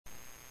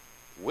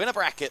winner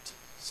bracket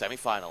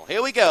semi-final.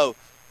 Here we go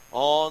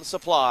on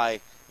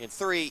Supply in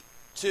 3,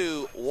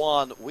 2,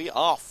 1. We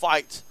are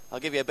fight. I'll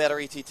give you a better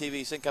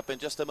ETTV sync up in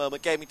just a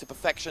moment.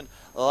 Gaming2Perfection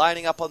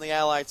lining up on the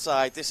Allied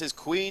side. This is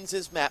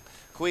Queens' map.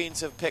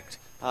 Queens have picked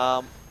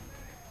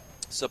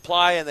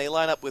Supply, and they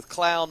line up with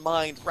Clown,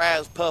 Mind,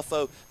 Raz,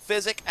 Perfo,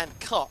 Physic, and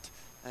Cot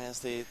as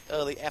the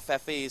early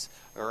FFEs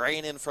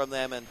rain in from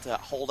them and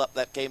hold up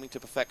that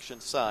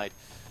Gaming2Perfection side.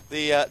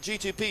 The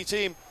G2P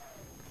team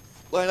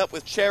line up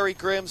with Cherry,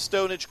 Grim,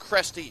 Stonage,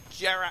 Cresty,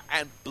 Jera,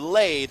 and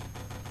Blade.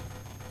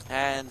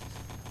 And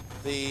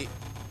the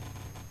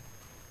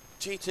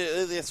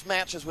G2, this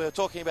match, as we were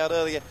talking about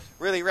earlier,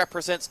 really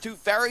represents two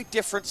very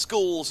different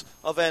schools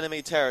of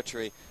enemy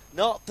territory.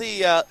 Not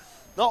the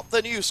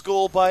new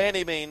school by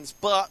any means,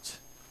 but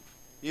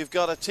you've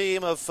got a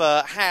team of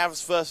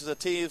haves versus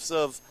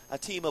a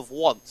team of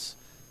wants.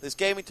 This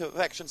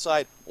Gaming2Perfection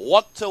side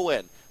want to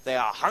win. They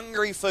are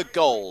hungry for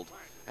gold.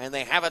 And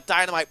they have a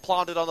dynamite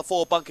planted on the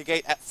 4 bunker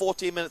gate at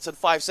 14 minutes and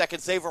 5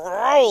 seconds. They've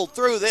rolled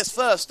through this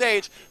first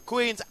stage.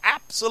 Queens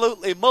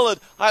absolutely mullered.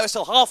 I was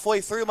still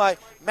halfway through my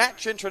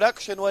match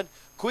introduction when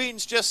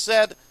Queens just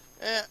said,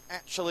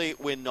 actually,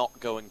 we're not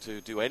going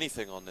to do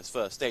anything on this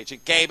first stage.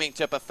 And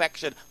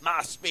Gaming2Perfection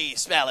must be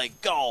smelling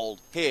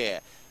gold here.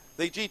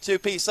 The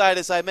G2P side,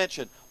 as I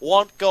mentioned,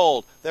 want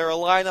gold. They're a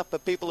lineup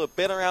of people who have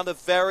been around a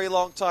very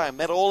long time.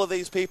 Met all of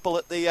these people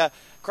at the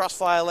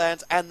Crossfire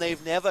lands, and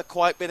they've never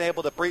quite been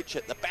able to breach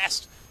it. The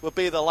best would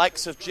be the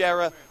likes of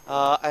Jera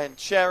and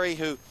Cherry,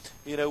 who,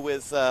 you know,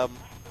 with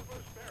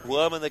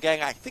Worm and the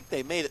gang, I think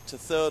they made it to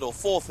 3rd or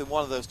 4th in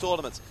one of those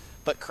tournaments.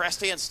 But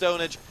Cresty and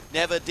Stonage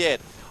never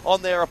did.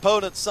 On their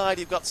opponent's side,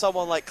 you've got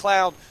someone like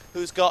Clown,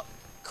 who's got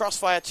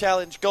Crossfire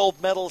Challenge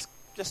gold medals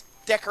just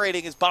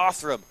decorating his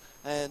bathroom.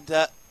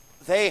 And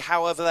they,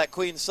 however, that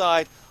Queen's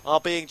side, are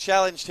being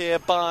challenged here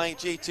by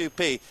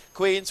G2P.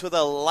 Queens with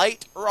a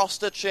light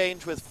roster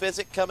change with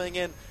Physic coming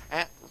in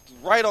at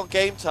right on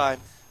game time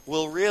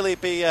will really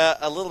be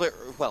a little bit,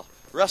 well,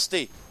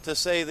 rusty to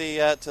say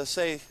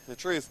the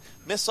truth.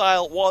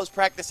 Missile was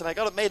practiced, and I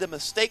got it made a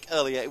mistake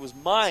earlier. It was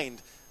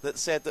Mind that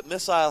said that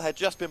Missile had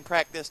just been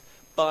practiced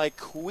by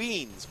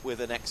Queens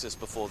with a Nexus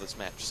before this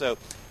match. So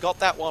got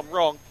that one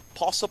wrong.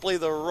 Possibly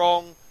the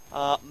wrong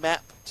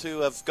map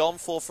to have gone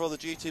for the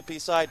G2P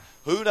side.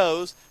 Who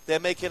knows? They're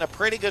making a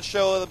pretty good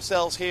show of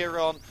themselves here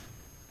on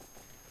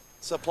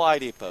Supply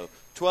Depot.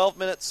 12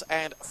 minutes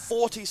and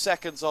 40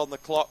 seconds on the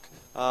clock.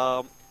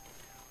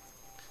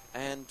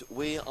 And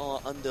we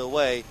are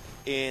underway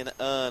in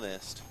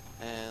earnest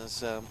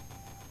as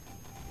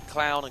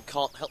Clown and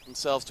Cont help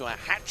themselves to a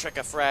hat-trick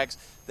of frags.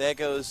 There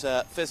goes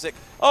Physic.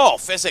 Oh,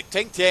 Physic,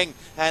 ting-ting.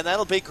 And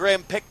that'll be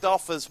Grim, picked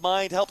off as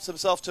Mind helps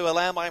himself to a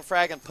landmine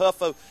frag, and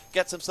Perfo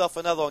gets himself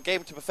another one.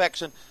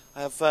 Gaming2Perfection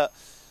have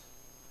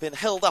been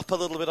held up a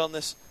little bit on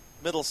this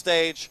middle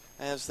stage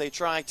as they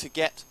try to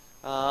get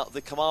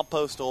the command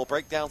post or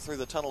break down through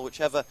the tunnel,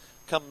 whichever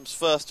comes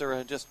first,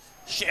 and just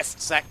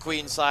shifts that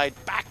Queen side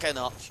back a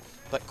notch.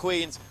 But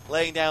Queens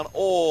laying down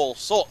all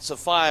sorts of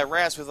fire.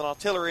 Raz with an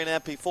artillery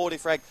and MP40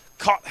 frag.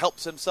 Cot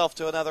helps himself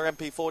to another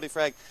MP40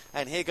 frag.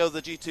 And here goes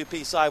the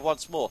G2P side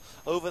once more.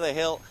 Over the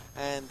hill,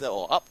 and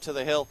or up to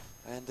the hill,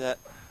 and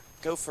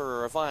go for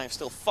a revive.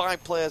 Still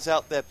 5 players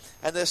out there,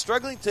 and they're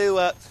struggling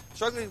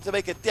to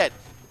make a dent.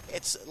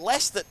 It's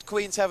less that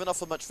Queens haven't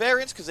offered much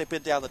variance because they've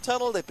been down the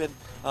tunnel, they've been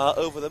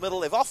over the middle.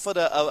 They've offered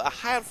a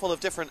handful of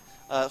different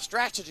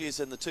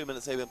strategies in the 2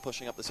 minutes they've been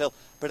pushing up this hill.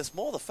 But it's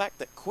more the fact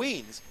that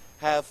Queens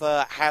have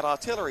had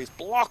artilleries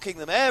blocking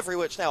them every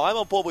which now. I'm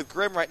on board with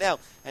Grim right now,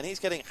 and he's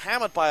getting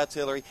hammered by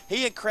artillery.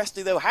 He and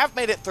Cresty, though, have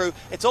made it through.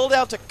 It's all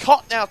down to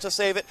Cot now to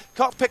save it.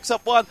 Cot picks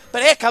up one,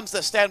 but here comes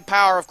the stand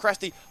power of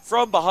Cresty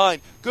from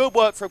behind. Good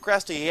work from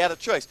Cresty. He had a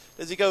choice.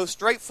 Does he go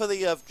straight for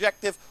the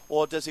objective,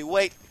 or does he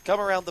wait, come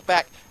around the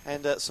back,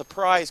 and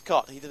surprise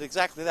Cot? He did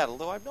exactly that,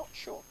 although I'm not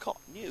sure Cot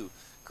knew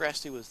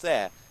Cresty was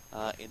there,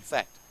 in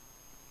fact.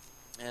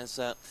 It's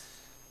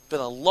been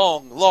a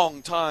long,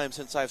 long time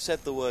since I've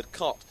said the word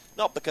Cot.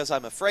 Not because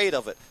I'm afraid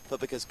of it, but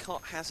because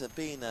Cot hasn't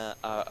been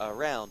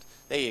around.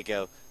 There you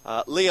go.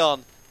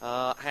 Leon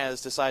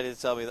has decided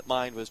to tell me that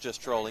Mind was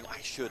just trolling.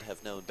 I should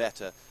have known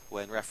better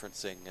when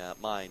referencing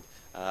Mind.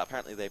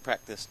 Apparently they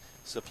practiced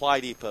Supply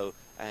Depot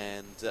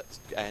and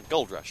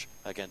Gold Rush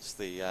against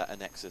the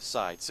Nexus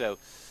side. So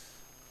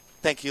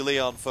thank you,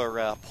 Leon,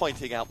 for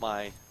pointing out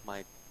my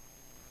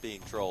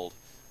being trolled.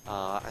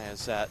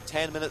 As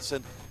 10 minutes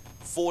and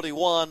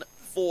 41,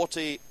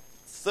 40,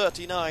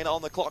 39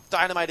 on the clock.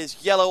 Dynamite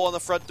is yellow on the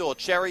front door.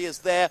 Cherry is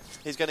there.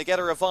 He's going to get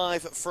a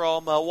revive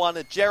from one.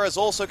 Jera's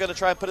also going to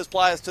try and put his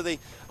pliers to the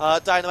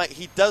Dynamite.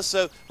 He does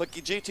so, but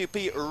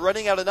G2P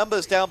running out of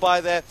numbers down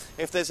by there.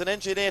 If there's an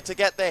engineer to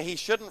get there, he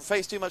shouldn't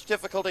face too much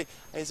difficulty.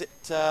 Is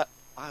it...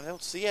 I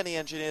don't see any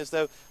engineers,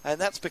 though, and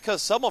that's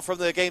because someone from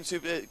the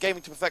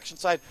Gaming2Perfection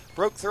side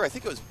broke through. I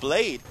think it was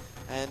Blade,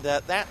 and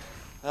that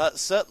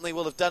certainly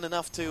will have done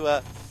enough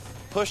to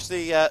push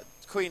the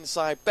Queen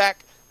side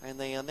back. And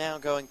they are now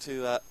going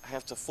to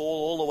have to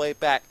fall all the way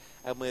back.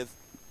 And with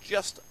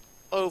just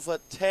over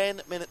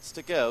 10 minutes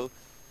to go,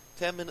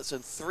 10 minutes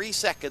and 3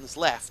 seconds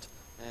left.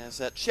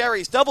 As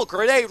Cherry's double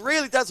grenade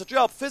really does the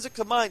job. Physics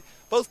and Mine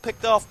both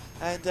picked off,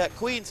 and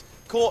Queen's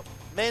caught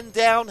men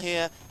down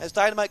here as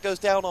Dynamite goes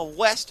down on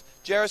West.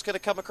 Jerry's going to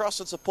come across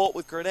and support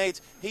with grenades.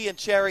 He and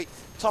Cherry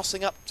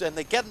tossing up, and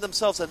they're getting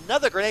themselves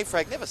another grenade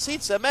frag. Never seen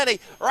so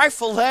many.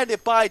 Rifle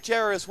landed by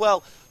Jerry as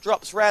well.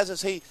 Drops Raz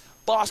as he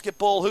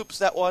basketball hoops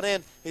that one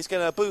in. He's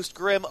going to boost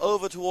Grim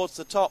over towards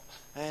the top,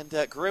 and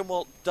Grim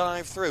will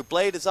dive through.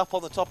 Blade is up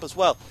on the top as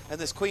well, and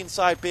this Queen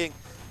side being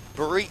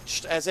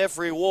breached as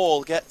every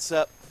wall gets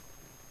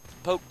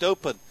poked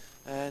open,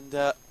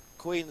 and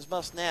Queens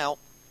must now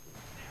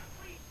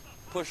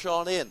push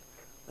on in.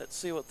 Let's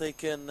see what they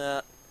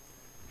can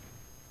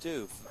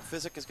do.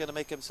 Physic is going to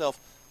make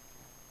himself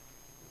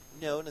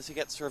known as he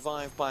gets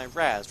revived by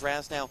Raz.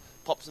 Raz now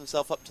pops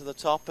himself up to the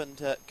top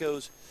and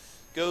goes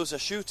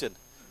a-shooting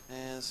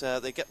as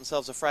they get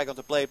themselves a frag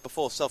onto Blade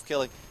before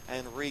self-killing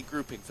and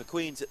regrouping. For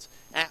Queens, it's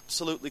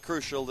absolutely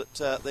crucial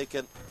that they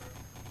can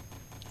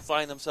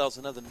find themselves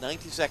another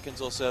 90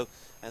 seconds or so,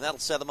 and that'll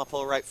set them up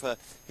all right for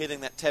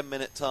hitting that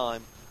 10-minute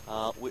time,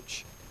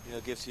 which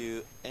gives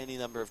you any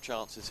number of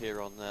chances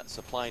here on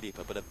Supply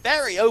Depot. But a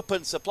very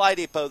open Supply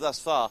Depot thus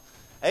far.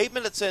 8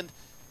 minutes and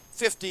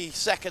 50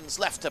 seconds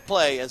left to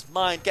play as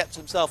Mine gets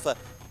himself a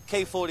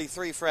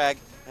K-43 frag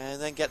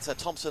and then gets a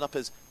Thompson up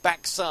his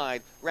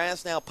backside.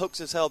 Raz now pokes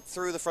his head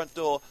through the front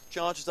door,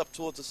 charges up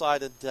towards the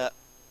side, and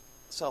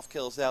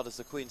self-kills out as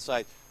the Queen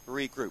side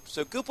regroup.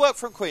 So good work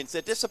from Queens.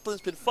 Their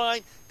discipline's been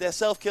fine, their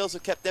self-kills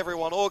have kept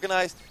everyone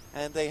organized,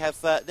 and they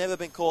have never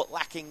been caught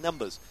lacking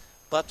numbers.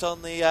 But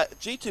on the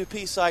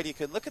G2P side, you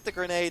can look at the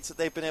grenades that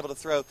they've been able to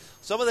throw.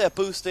 Some of their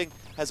boosting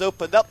has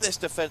opened up this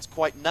defense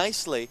quite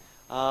nicely.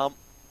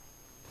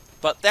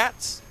 But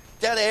that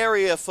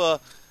area for,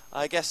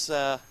 I guess,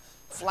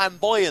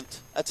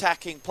 flamboyant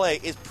attacking play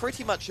is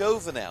pretty much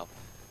over now.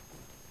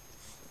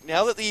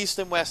 Now that the East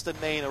and West and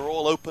Main are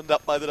all opened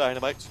up by the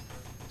Dynamites,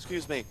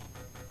 excuse me,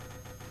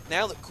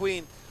 now that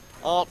Queen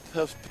aren't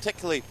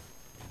particularly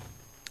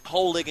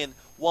holding in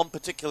one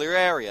particular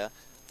area,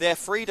 they're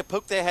free to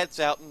poke their heads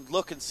out and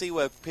look and see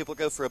where people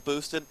go for a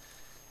boost, and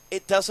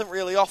it doesn't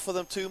really offer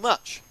them too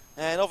much.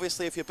 And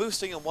obviously if you're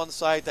boosting on one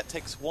side, that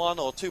takes one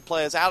or two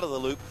players out of the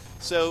loop,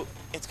 so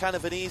it's kind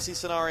of an easy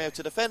scenario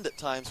to defend at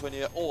times when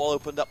you're all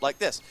opened up like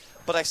this.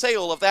 But I say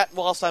all of that, and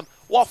whilst I'm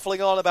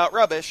waffling on about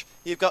rubbish,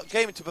 you've got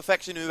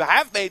Gaming2Perfection who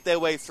have made their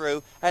way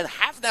through and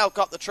have now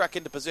got the truck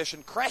into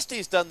position.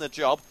 Cresty's done the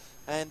job,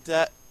 and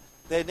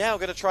they're now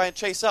going to try and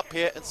chase up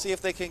here and see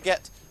if they can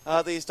get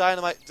these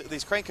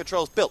crane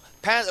controls built.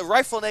 A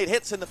rifle nade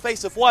hits in the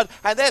face of one,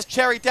 and there's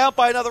Cherry down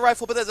by another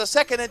rifle, but there's a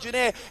second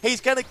engineer.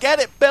 He's going to get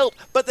it built,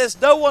 but there's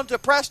no one to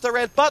press the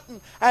red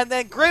button, and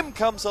then Grim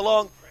comes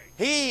along.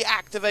 He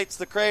activates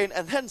the crane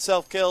and then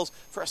self-kills.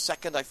 For a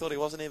second, I thought he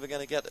wasn't even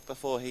going to get it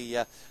before he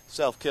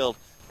self-killed,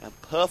 and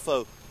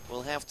Perfo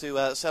will have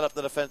to set up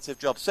the defensive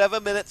job.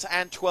 7 minutes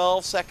and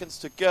 12 seconds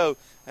to go,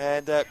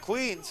 and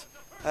Queens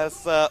have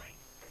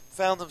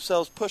found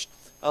themselves pushed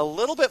a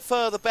little bit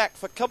further back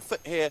for comfort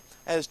here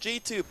as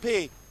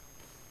G2P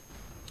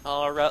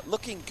are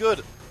looking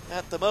good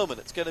at the moment.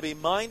 It's going to be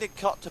Mind and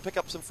Cot to pick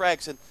up some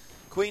frags, and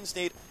Queens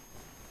need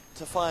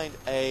to find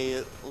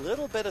a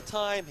little bit of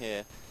time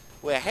here.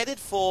 We're headed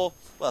for,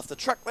 well, if the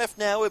truck left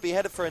now, we'd be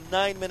headed for a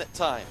 9-minute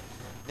time.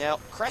 Now,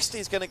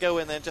 Cresty's going to go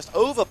in there and just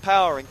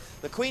overpowering.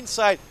 The Queen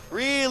side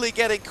really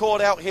getting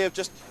caught out here,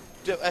 just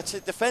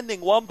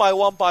defending one by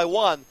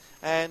one,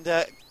 and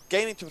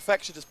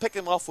Gaming2Perfection just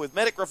picking them off with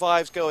medic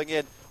revives going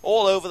in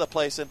all over the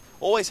place and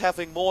always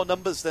having more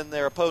numbers than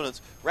their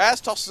opponents. Raz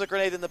tosses a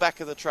grenade in the back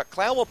of the truck.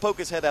 Clown will poke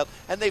his head out,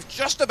 and they've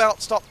just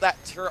about stopped that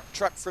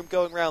truck from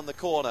going round the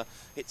corner.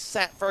 It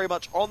sat very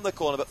much on the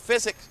corner, but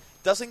Physics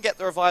doesn't get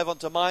the revive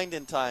onto Mind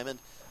in time, and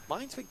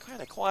Mind's been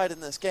kind of quiet in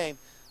this game.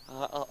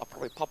 I'll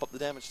probably pop up the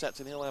damage stats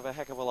and he'll have a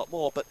heck of a lot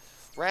more, but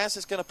Raz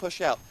is going to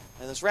push out,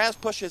 and as Raz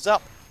pushes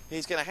up,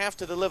 he's going to have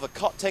to deliver.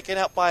 Cot taken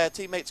out by a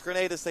teammate's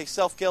grenade as they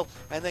self-kill,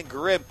 and then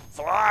Grim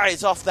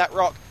flies off that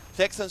rock,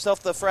 takes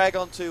himself the frag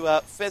onto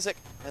Physic,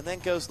 and then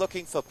goes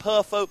looking for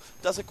Perfo.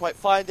 Doesn't quite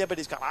find him, but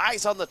he's got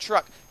eyes on the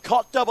truck.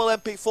 Cot double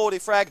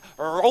MP40 frag,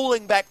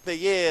 rolling back the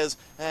years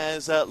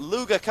as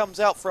Luger comes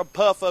out from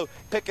Perfo,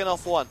 picking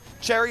off one.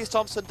 Cherry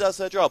Thompson does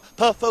her job.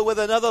 Perfo with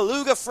another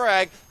Luger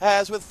frag,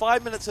 as with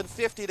 5 minutes and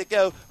 50 to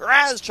go,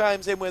 Raz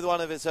chimes in with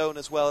one of his own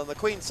as well, and the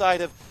Queen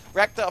side have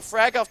racked up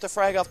frag after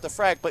frag after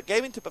frag, but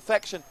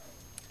Gaming2Perfection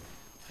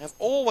have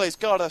always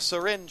got a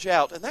syringe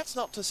out, and that's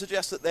not to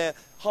suggest that they're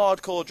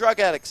hardcore drug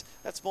addicts.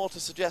 That's more to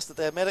suggest that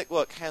their medic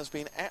work has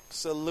been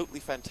absolutely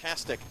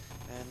fantastic.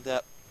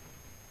 And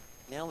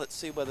now let's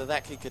see whether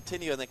that can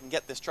continue and they can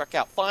get this truck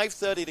out.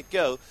 5:30 to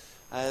go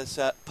as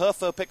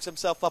Perfo picks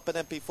himself up an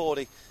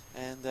MP40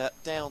 and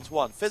downs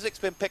one. Physic's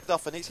been picked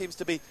off, and he seems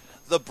to be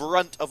the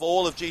brunt of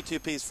all of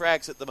G2P's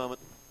frags at the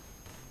moment,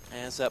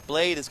 as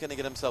Blade is going to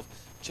get himself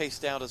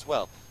chased out as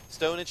well.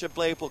 Stonehenge and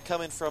Blade will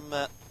come in from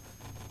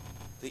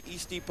the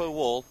East Depot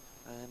wall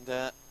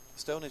and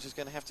Stonehenge is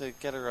going to have to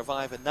get a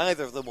revive, and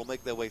neither of them will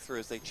make their way through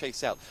as they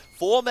chase out.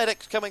 4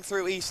 medics coming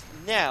through east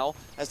now,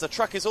 as the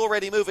truck is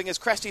already moving, as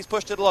Cresty's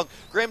pushed it along.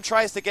 Grim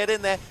tries to get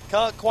in there,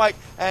 can't quite,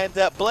 and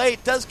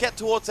Blade does get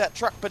towards that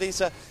truck, but he's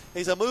a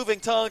moving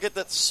target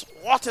that's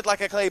swatted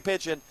like a clay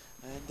pigeon.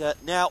 And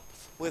now,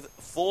 with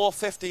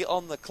 4:50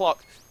 on the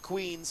clock,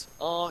 Queens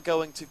are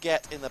going to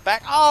get in the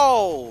back.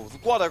 Oh,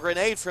 what a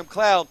grenade from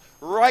Clown,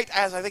 right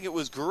as I think it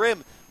was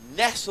Grim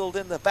nestled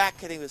in the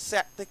back, and he was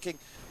sat thinking,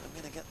 I'm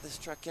going to get this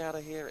truck out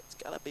of here, it's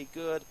going to be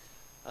good.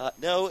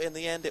 No, in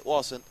the end it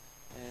wasn't.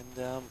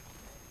 And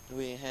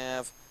we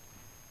have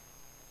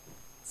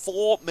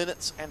 4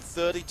 minutes and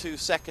 32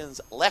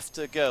 seconds left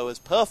to go as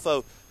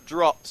Perfo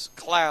drops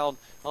Clown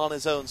on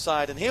his own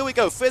side. And here we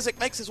go, Physic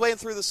makes his way in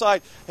through the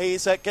side.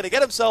 He's going to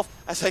get himself,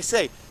 as I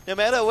say, no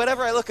matter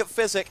whenever I look at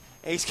Physic,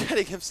 he's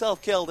getting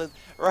himself killed, and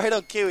right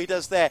on cue he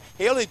does there.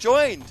 He only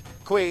joined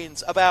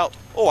Queens about,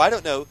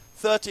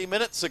 30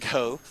 minutes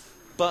ago,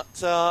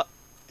 but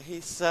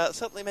he's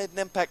certainly made an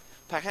impact,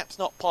 perhaps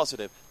not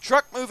positive.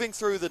 Truck moving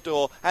through the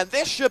door, and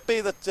this should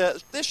be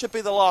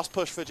the last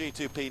push for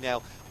G2P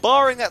now.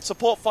 Barring that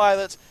support fire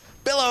that's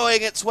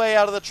billowing its way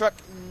out of the truck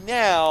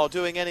now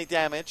doing any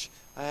damage.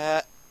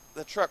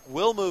 The truck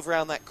will move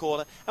around that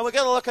corner, and we're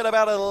going to look at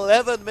about an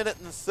 11-minute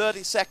and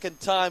 30-second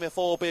time, if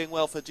all being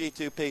well, for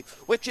G2P,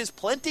 which is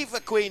plenty for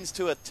Queens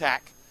to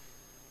attack.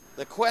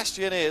 The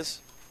question is,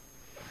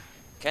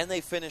 can they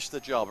finish the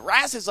job?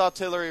 Raz's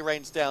artillery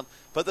rains down,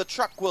 but the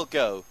truck will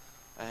go.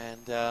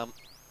 And there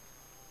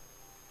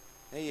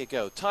you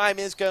go. Time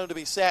is going to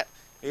be set.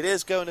 It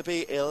is going to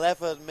be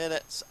 11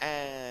 minutes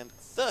and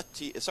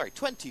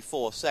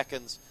 24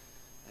 seconds.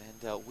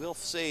 And we'll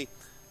see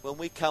when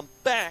we come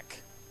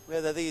back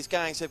whether these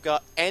guys have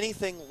got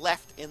anything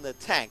left in the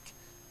tank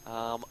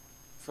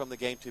from the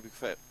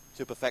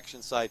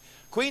Game2Perfection side.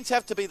 Queens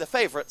have to be the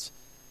favorites,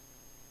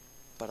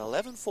 but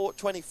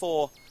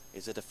 11:24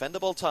 is a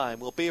defendable time.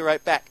 We'll be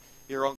right back here on